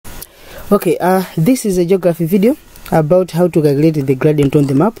Okay, this is a geography video about how to calculate the gradient on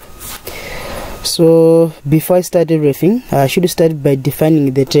the map. So before I start everything, I should start by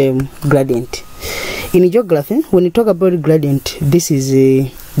defining the term gradient. In geography, when you talk about gradient, this is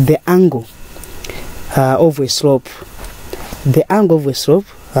the angle of a slope. The angle of a slope,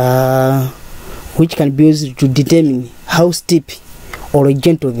 which can be used to determine how steep or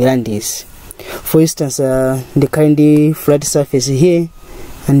gentle the land is. For instance, the current flat surface here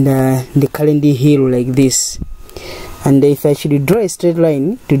and the current hill like this. And if I should draw a straight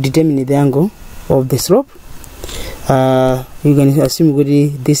line to determine the angle of the slope, you can assume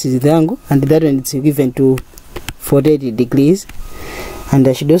this is the angle, and that one is given to 48 degrees. And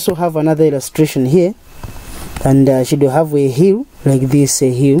I should also have another illustration here, and I should have a hill like this,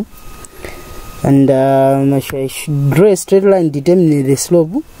 a hill, and I should draw a straight line determining the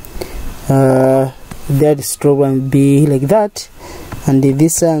slope. That slope will be like that, and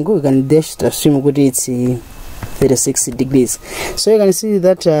this angle you can just assume it's 36 degrees. So you can see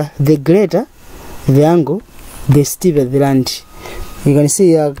that the greater the angle, the steeper the land. You can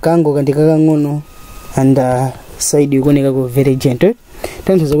see kango kandika ngono, and side you gonna go very gentle.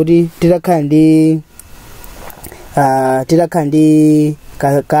 Tanto zakuti titakandi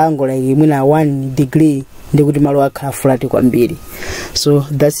kango like mwina 1 degree ndikuti malo akhala flat kwambiri. So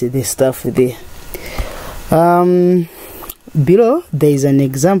that's the stuff there. Below there is an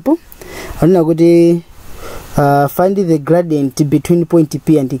example. I'm going to find the gradient between point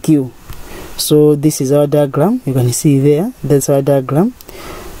P and Q. So this is our diagram. You can see there. That's our diagram.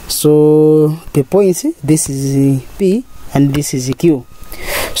 So the points, this is P and this is Q.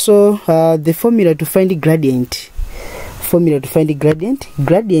 So the formula to find the gradient.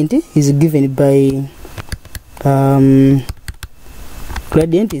 Gradient is given by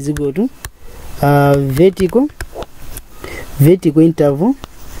gradient is equal to vertical interval,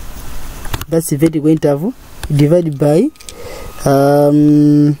 that's the vertical interval, divided by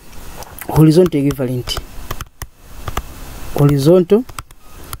horizontal equivalent,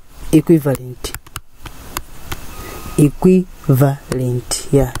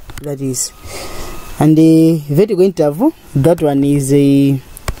 yeah, that is. And the vertical interval, that one is a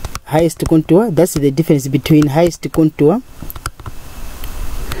highest contour. That's the difference between highest contour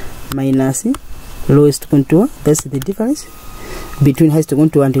minus lowest contour. That's the difference between highest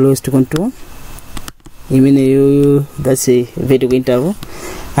contour and lowest contour. That's a vertical interval.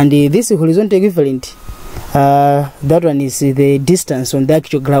 And this horizontal equivalent, that one is the distance on the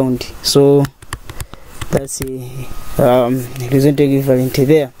actual ground. So that's a horizontal equivalent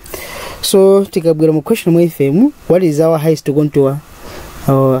there. So take a question, what is our highest contour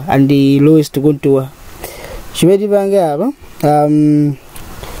and the lowest contour?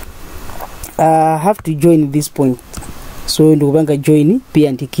 Have to join this point. So ndubanga join P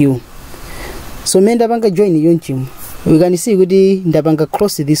and Q. So menda banga join yonchim. We can see ndabanga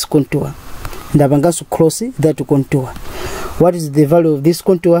cross this contour. Ndabanga so cross that contour. What is the value of this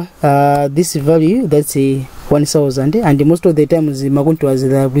contour? This value, that's a 1000, and most of the times the contours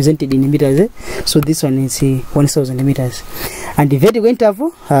are represented in meters. So this one is 1000 meters. And the vertical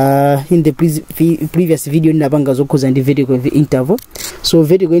interval, in the previous video, Nabanga Zokos and the vertical interval. So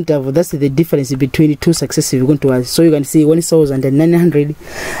vertical interval, that's the difference between two successive contours. So you can see 1900,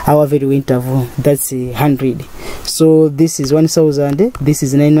 our vertical interval, that's 100. So this is 1000, this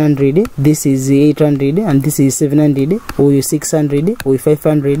is 900, this is 800, and this is 700, or 600, or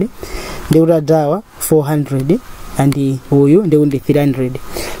 500. They would have 400, and the Oyo, they would 300.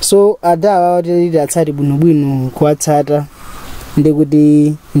 So Ada that's how the Quatsata. They would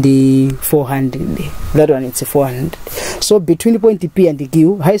the 400. That one it's 400. So between point P and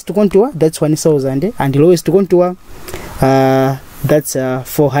Q, highest contour that's 1000, and the lowest contour that's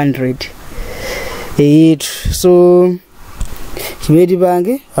 400. So Shimedi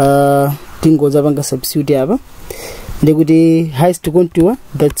Bange Tingoza Banga substitute aba. They would the highest contour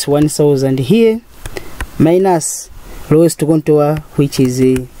that's 1000 here minus lowest contour, which is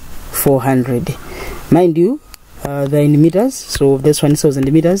 400. Mind you, they're in meters, so that's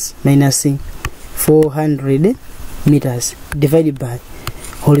 1000 meters minus 400 meters divided by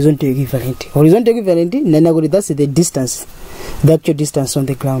horizontal equivalent. Horizontal equivalent, that's the distance, the actual distance on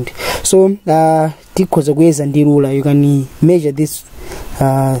the ground. So and the ruler, you can measure this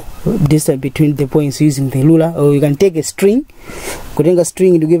distance between the points using the ruler, or you can take a string,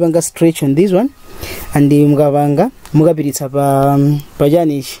 to give a stretch on this one, and the mugabirits have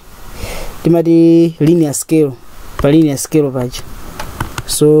pajanish timati linear scale. Linear scale page.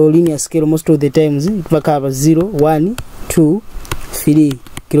 So linear scale most of the times it cover 0, 1, 2, 3.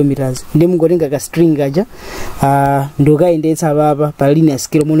 kilometers ndi mungotenga ka string aja ndokaendetsa papa pa linear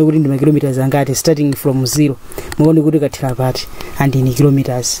scale muone kuti ndi ma kilometers angati starting from 0 muone kuti kathera pati and in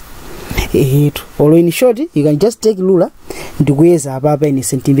kilometers. Or in short, you can just take ruler ndikuyeza papa in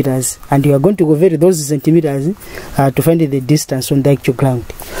centimeters and you are going to convert those centimeters to find the distance on the actual ground.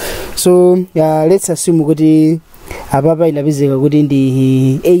 So let's assume kuti papa inapezeka kuti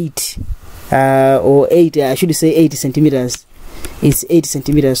ndi 8 or 8, I should say 80 centimeters. It's 80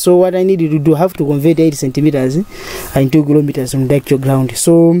 centimeters. So what I need to do, I have to convert 80 centimeters into kilometers on the actual ground.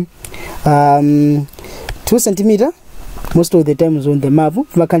 So 2 centimeter most of the times on the map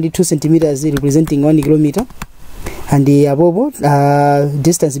vacant 2 centimeters representing 1 kilometer, and the above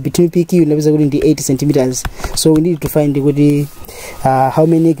distance between PQ and 80 centimeters. So we need to find how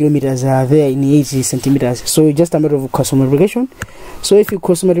many kilometers are there in 80 centimeters. So just a matter of cross multiplication. So if you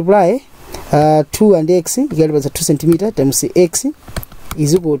cross multiply 2 and x, you get about 2 centimeter times x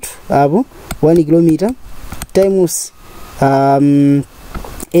is equal to 1 kilometer times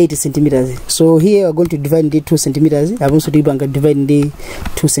 80 centimeters. So here we're going to divide into 2 centimeters. I'm also divide into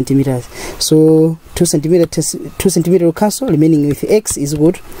 2 centimeters. So 2 centimeter will cancel, remaining with x is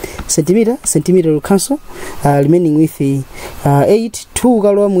equal to centimeter will cancel, remaining with 8. 2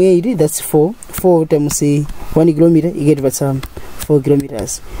 galwa 8, that's 4 times 1 kilometer, you get about 4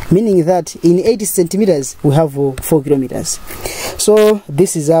 kilometers, meaning that in 80 centimeters we have 4 kilometers. So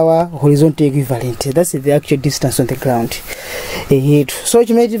this is our horizontal equivalent. That's the actual distance on the ground. So you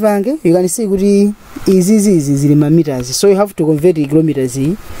can see good easy meters. So you have to convert the kilometers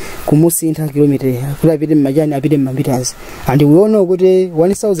kumusi into kilometer. Meters. And we all know good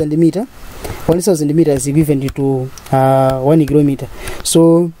 1,000 meter. 1,000 meters equivalent to 1 kilometer.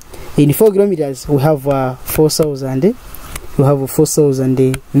 So in 4 kilometers we have 4,000. We have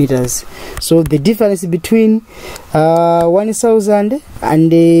 4,000 meters. So the difference between 1,000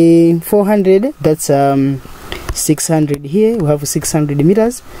 and 400, that's 600. Here we have 600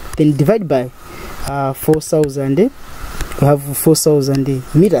 meters. Then divide by 4,000. We have 4,000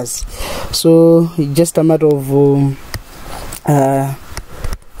 meters. So just a matter of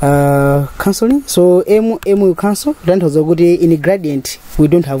cancelling. So m will cancel. That was a good in a gradient. We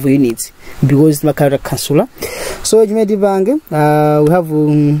don't have units because it's a canceller. So we have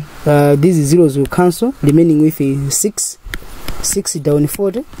these zeros will cancel, remaining with 6 down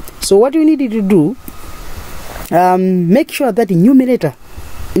 40. So what you need to do, make sure that the numerator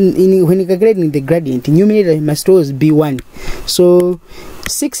when you calculating the gradient, numerator must always be 1. So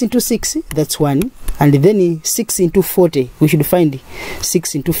 6 into 6, that's 1. And then 6 into 40, we should find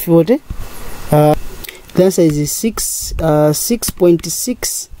 6 into 40. The answer is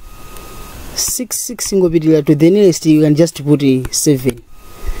 6.6. 6 single bit to the nearest, you can just put 7.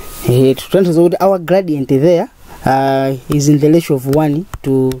 Our gradient there is in the ratio of 1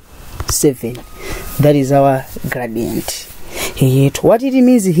 to 7. That is our gradient. What it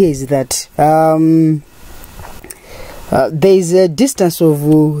means here is that there is a distance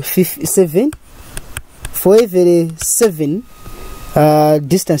of 7. For every 7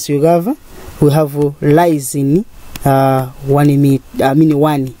 distance you have, we have lies in 1 meter.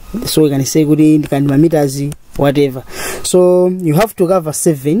 1. So we can say good in meters, whatever. So you have to cover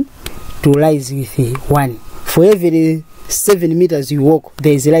 7 to rise with 1. For every 7 meters you walk,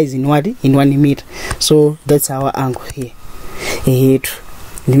 there is a rise in what? In 1 meter. So that's our angle here.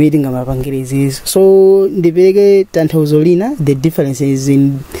 So the difference is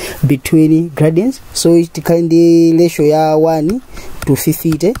in between gradients. So it kind of ratio ya 1 to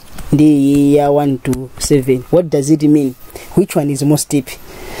 50, the 1 to 7. What does it mean? Which one is more steep?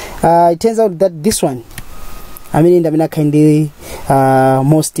 It turns out that this one, I mean kind of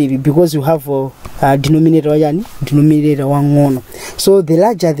more steep because you have denominator one. So the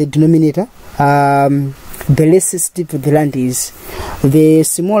larger the denominator, the less steep the land is. The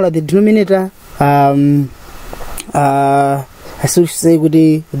smaller the denominator, I should say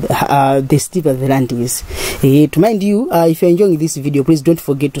the steeper the land is. To mind you, if you're enjoying this video, please don't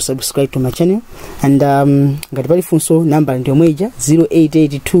forget to subscribe to my channel. And Gadibali Funso number and your major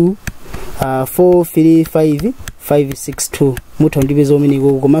 0882 435 562. Muto ndibezo mini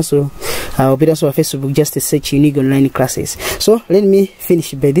go maso. Opera so Facebook, just search unique online classes. So let me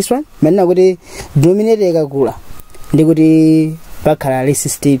finish by this one. Manna go the denominator ga gula. Ndi go the bakala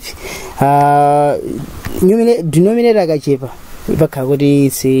less steep. Denominator ga cheaper. Baka go the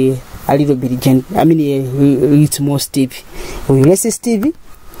say a little bit gentle. I mean it's more steep. Or you less steep,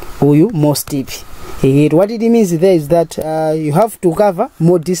 or you more steep. What it means there is that you have to cover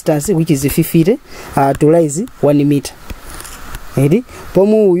more distance, which is 50 to rise 1 meter. Ready?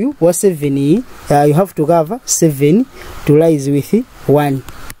 Pomu you was 7, you have to cover 7 to rise with 1.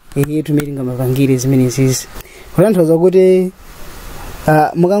 tumiringa mavangiri zimenezi kutanthauza kuti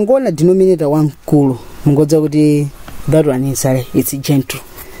mukangona denominator wankulu mungodza kuti that one is it's gentle.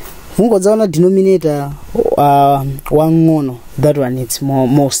 Mungodzaona denominator wang'ono, that one it's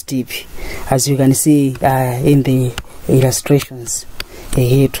more steep, as you can see in the illustrations.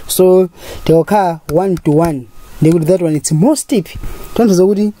 So teoka 1 to 1, that one it's more steep. Tanthauza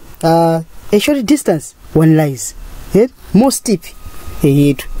kuti a short distance one lies more steep.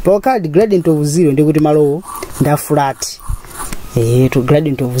 Teoka the gradient of 0 ndikuti malo nda flat. To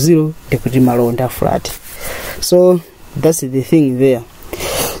gradient of 0 ndikuti malo nda flat. So that's the thing there.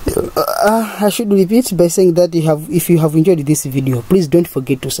 I should repeat by saying that if you have enjoyed this video, please don't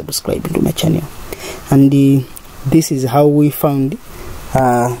forget to subscribe to my channel. And this is how we found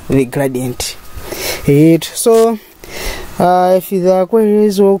the gradient. So if there are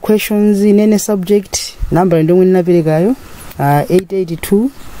queries or questions in any subject, number ndio ninaperekayo 882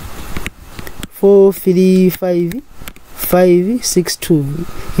 435 562.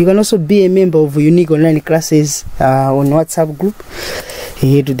 You can also be a member of Unique Online Classes on WhatsApp group.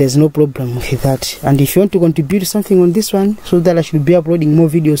 There's no problem with that. And if you want to contribute something on this one, so that I should be uploading more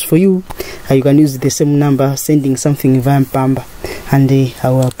videos for you, you can use the same number, sending something via Mpamba, and I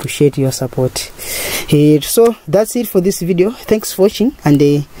will appreciate your support. So that's it for this video. Thanks for watching, and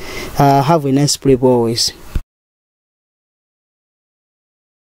have a nice play always.